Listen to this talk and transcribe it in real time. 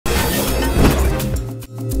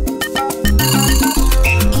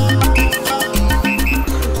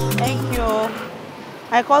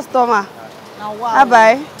My customer. Now wow.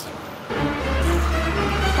 Bye.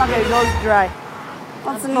 Packet just dry.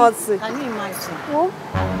 Nothing not see. Can you imagine? Oh,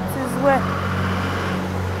 this is where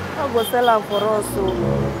I go sell them for us. So.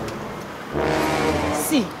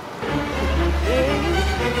 See.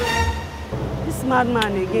 This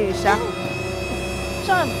madman again, Sha.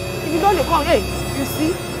 Sha, if you don't come, hey, you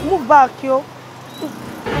see, move back, yo.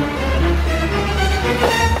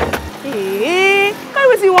 Hey, can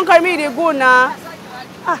we see one carry me? They go now.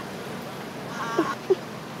 Ah,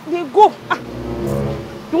 they go. Ah.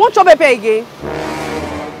 You want chop pepper again?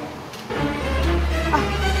 Ah.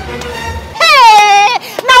 Hey,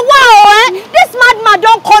 now wow, this madman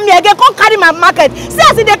don't come here again. Come carry my market. See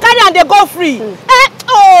as they carry and they go free.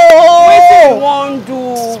 Oh, wetin you wan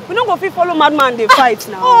do? We no go fit follow madman dey fight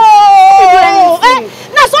now. Oh,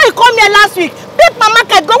 na so he come here last week. Pick my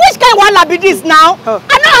market go. Which kind wahala be this now?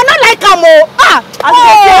 I no like am oh.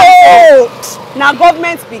 As na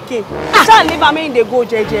government pikin. Shall leave am make dey go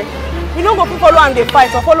jeje. We no go fit follow am dey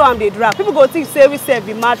fight or follow am dey drag. People go think say we sef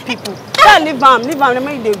be mad people. Shall leave am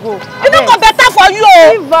make dey go. E no go better for you.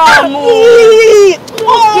 Leave am o.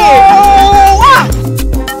 Okay.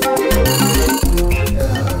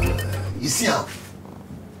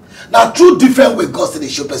 Now, through different ways, God said they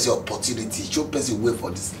show person opportunity, show person way for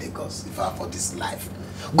this Lagos, for this life.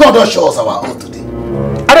 God don't show us our own today.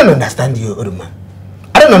 I don't understand you, Oduma.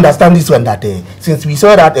 I don't understand this one that since we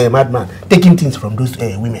saw that madman taking things from those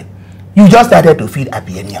women, you just started to feel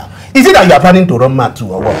happy anyhow. Is it that you are planning to run mad too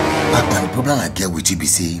or what? Akpan, the problem I get with you be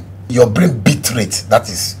saying your brain beat rate, that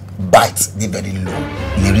is bite, they very low.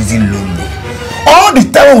 The reason low. All the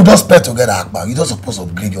time we just spend together, Akpan, you don't supposed to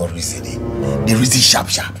upgrade your reasoning. The reason sharp.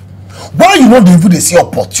 Why you not even see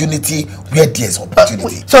opportunity where there's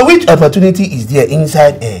opportunity? So which opportunity is there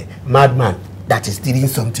inside a madman that is stealing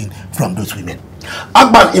something from those women?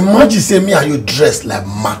 Akpan, imagine say me and you dressed like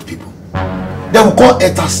mad people. They will call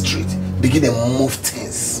enter street, begin to move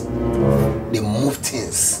things. They move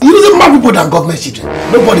things. You know the mad people than government children.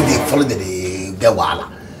 Nobody they follow them, they get wahala.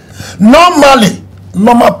 Normally,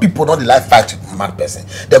 normal people don't like fight with mad person.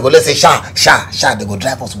 They go let's say sha. They go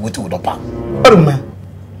drive us with the park. Oduma,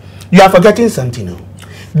 you are forgetting something. No?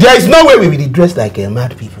 There is no way we will dress like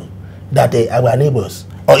mad people that our neighbors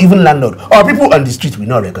or even landlord or people on the street will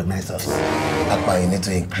not recognize us. Akpan, you need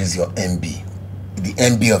to increase your MB. The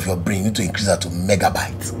MB of your brain, you need to increase that to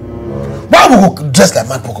megabytes. Why we go dress like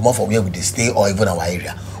mad people come out from where we stay or even our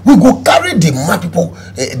area? We go carry the mad people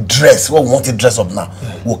dress, what we want to dress up now.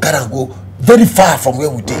 We'll carry and go very far from where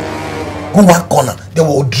we did. Go one corner, they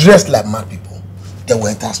will dress like mad people. Then we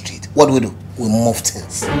enter street. What do? We move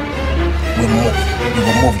things. We move.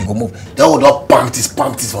 You go move. Then we'll not pump this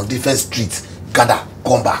from different streets. Gather,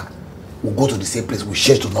 come back. We'll go to the same place, we'll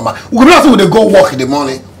change to normal. We'll go go work in the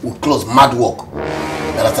morning, we'll close mad work.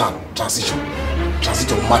 That's our transition.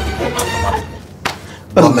 Transition to mad people and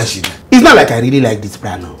normal people. It's not like I really like this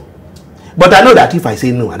plan, no. But I know that if I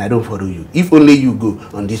say no and I don't follow you, if only you go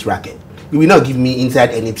on this racket, you will not give me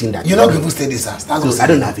inside anything that you're not going to stay this house. So I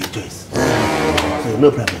don't have a choice. So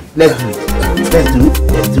no problem. Let's do it.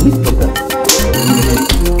 No problem.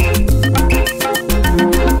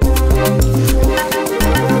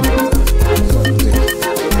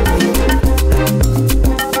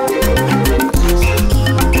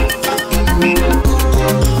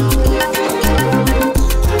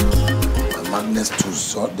 My madness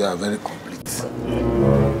tools, they are very complete.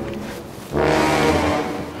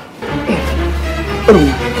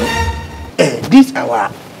 This our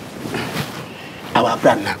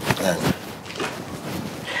plan now.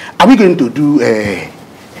 Are we going to do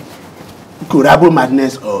collabo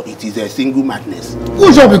madness or it is a single madness?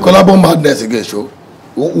 Who should be collabo madness again, show?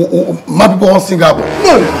 Mad people want Singapore?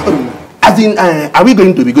 No. As in, are we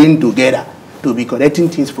going to be going together to be collecting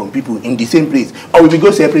things from people in the same place, or will we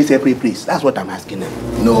go separate place? That's what I'm asking now.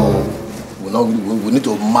 No, we need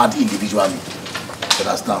to mad individually.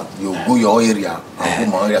 Understand? You go your area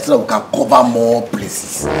and go my area so that we can cover more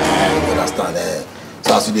places. You understand?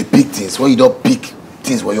 So as you pick things, when you don't pick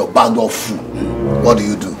things where your bag don't full, what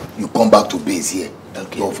do? You come back to base here.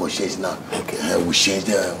 Okay. Go for change now. Okay. We change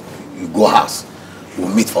there. You go house. We'll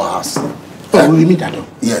meet for house. Oh, we meet at home?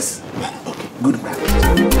 Yes. Okay, good plan.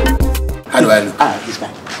 How do I look? This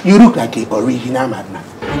fine. You look like an original madman.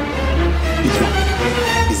 This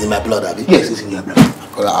one. Is in my blood, Abby? Yes, it's in your blood.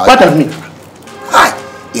 What of me? Hi,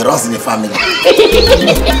 it runs in the family.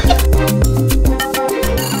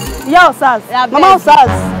 Yo, Saz. Yeah, Mama, Saz.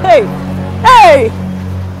 Hey.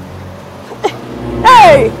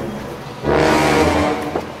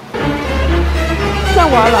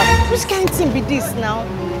 Which kind of thing be this now?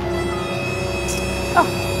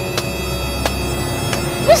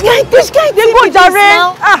 Which guy They go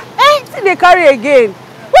Jare. See they carry again.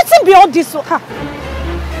 Wetin be all this?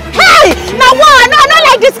 Hey! Now what? No, I don't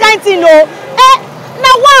like this kind of thing, no.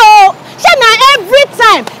 Now what? Shey na every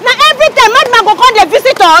time madman go come dey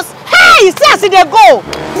visit us. Hey, see as they go.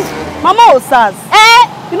 Mama Osas.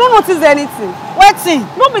 You don't notice anything. Wetin?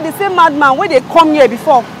 No be the same madman when they come here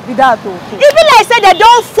before be that o. E be like say they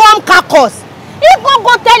don't form caucus. If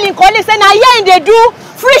go tell him colleague say na here they do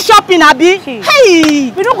free shopping abi.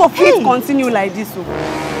 Hey! We don't go fit continue like this o.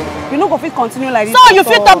 We no go fit continue like this. So you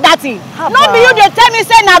fit talk that thing. No be you dey tell me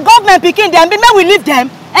say na government pikin dem be make we leave them.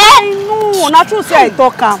 I know. Na true say I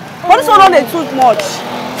talk am. But this one don't dey too much.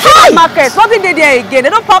 Hey! Market, nothing dey there again. They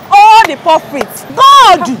don't pack all the profits.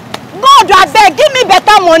 God, abeg, give me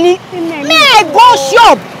better money. Me I go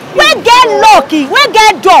shop. We get lucky, we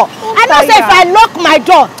get door. I know say if I lock my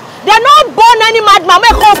door, they no born any madman. We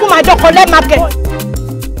come open my door collect market.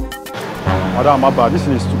 Madam, my bad. This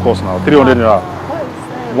is too cost now. 300 naira.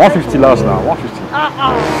 150 last now. 150.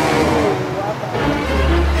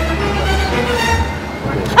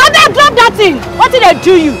 Abeg, drop that thing. What did they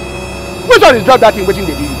do you? Which one is drop that thing? What did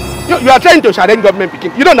they do you? You are trying to challenge government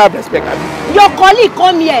picking. You don't have respect, have you? Your colleague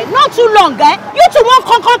come here, not too long, eh? You two won't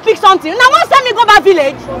come pick something. Now, one time me go back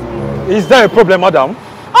village. Is there a problem, madam?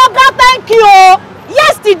 Oga, thank you.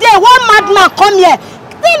 Yesterday, one madman come here.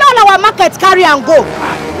 Clean all our markets, carry and go.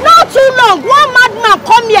 Not too long, one madman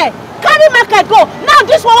come here, carry market go. Now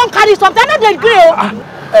this one won't carry something. I know they agree.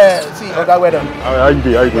 See, Oga, well done. How you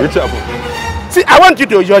doing? See, I want you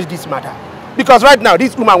to judge this matter. Because right now,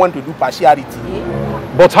 this woman wants to do partiality.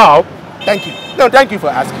 But how? Thank you. No, thank you for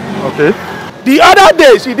asking. Okay. The other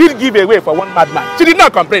day, she did give away for one madman. She did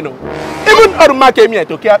not complain. No. Even Oduma came here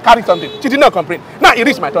to carry something. She did not complain. Now it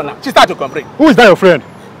reached my turn now. She started to complain. Who is that your friend?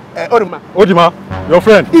 Oduma. Oduma, your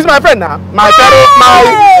friend? He's my friend now. My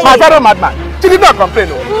fellow madman. She did not complain.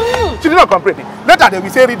 No. She did not complain. Later they will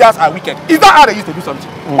say readers are wicked. Is that how they used to do something?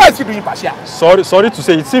 Why is she doing partial? Sorry to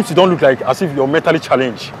say, it seems you don't look like as if you're mentally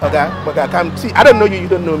challenged. Okay, but I can't see. I don't know you, you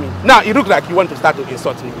don't know me. Now it looks like you want to start to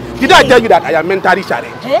insult me. Did I tell you that I am mentally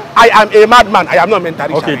challenged? I am a madman. I am not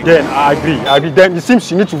mentally challenged. Okay, then I agree. Then it seems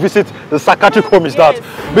you need to visit the psychiatric home. Is that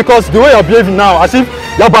because the way you're behaving now, as if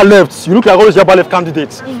Yaba left, you look like always Yaba left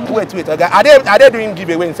candidates. Wait, okay. Are they doing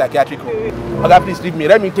giveaway in psychiatric home? Okay, please leave me.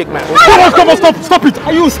 Let me take my own. Stop it!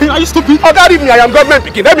 Are you stupid? Okay, leave me. I am government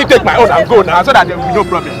picking. Let me take my own and go now, so that there will be no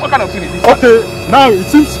problem. What kind of thing is this? Okay, now it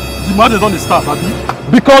seems the man is on the staff, Abi.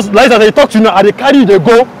 Because like as they talk to you now, they carry they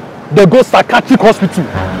go psychiatric hospital,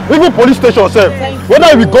 even police station self. Whether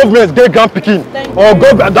it be government, get grand Pikin, or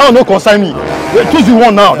government, that will not concern me. Choose the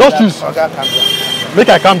one now. Just choose. Okay, calm down. Make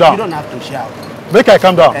I calm down. You don't have to shout. Make I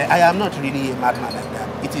calm down. I am not really a madman like that.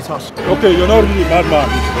 It is us. Okay, you're not really a madman.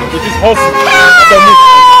 It is us.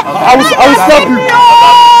 I will stop you.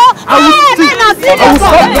 I will stop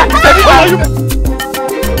you.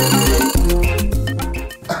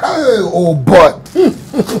 Hey, oh boy.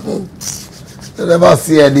 You never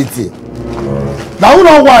see anything. Now who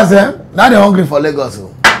know was now they're hungry for Lagos.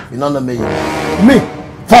 You don't know me. Me,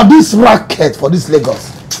 for this racket, for this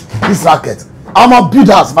Lagos, this racket, I'm a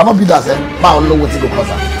builders. If I'm not builders, I don't know what to go cause.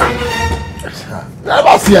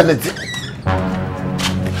 Never see anything.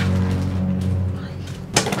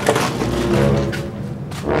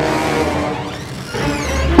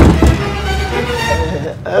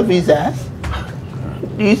 Officers,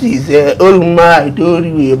 this is Oduma I told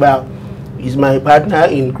you about. He's my partner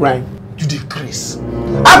in crime. You decrease.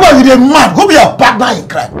 Akpan, you dey mad. Go be your partner in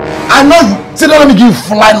crime. I know you. Say don't let me give you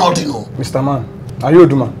fly nothing. No. Mr. Man, are you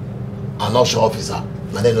Oduma? I'm not sure, officer.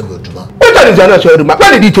 My name is Oduma. What time is you not sure Oduma?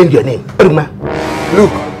 Why did you change your name? Oduma.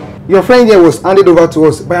 Look, your friend here was handed over to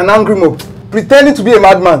us by an angry mob, pretending to be a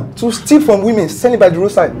madman to steal from women selling by the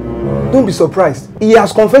roadside. Don't be surprised. He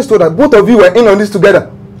has confessed to that both of you were in on this together.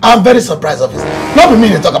 I'm very surprised, officer. Not be me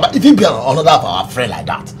they talk about. If he be another of our friend like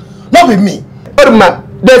that, not be me. Oduma,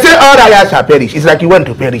 they say all riots shall perish. It's like you want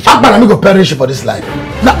to perish. Akpan, I'm going to perish you for this life.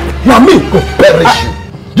 Now me go perish you.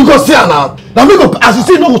 You go see her now. Now me go, as you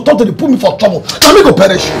say, no go talk to the put me for trouble. Now me go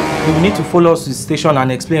perish you. You will need to follow us to the station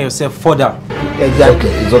and explain yourself further. Exactly.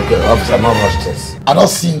 It's okay, officer. I'm not rush this. I don't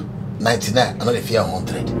see 99. I know the fear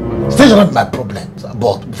 100. Station not my problem.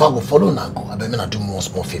 But before I go follow now go, I better do one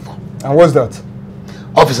small favor. And what's that?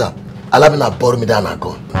 Officer, allow me to borrow me down and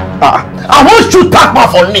gun. I want you to pack my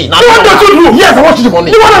for me. Now, you want to shoot me? Yes, I want you to for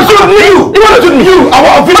me. You want to shoot me? You want to shoot me? I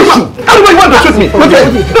will finish you. Everybody want to shoot me. Okay.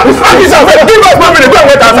 Officer, give us 1 minute. Go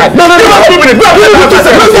and wait outside. No. Give us 2 minutes. Go and wait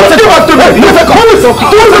outside. Give us 2 minutes. 2 seconds.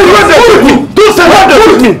 2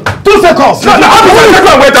 seconds. 2 seconds. No, officer,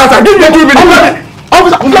 go and wait outside. Give me 2 minutes.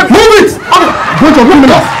 Officer, move it. Go to move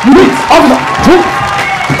it. Move it. Officer, move.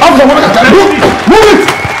 Officer, move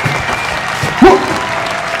it!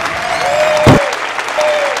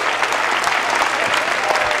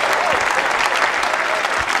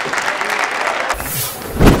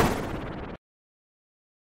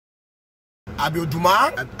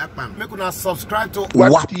 Oduma and Akpan, make una subscribe to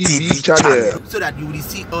wapTVchannel so that you will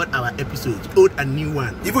see all our episodes, old and new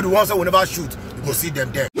ones. Even the ones that we never shoot, you will see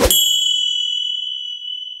them there.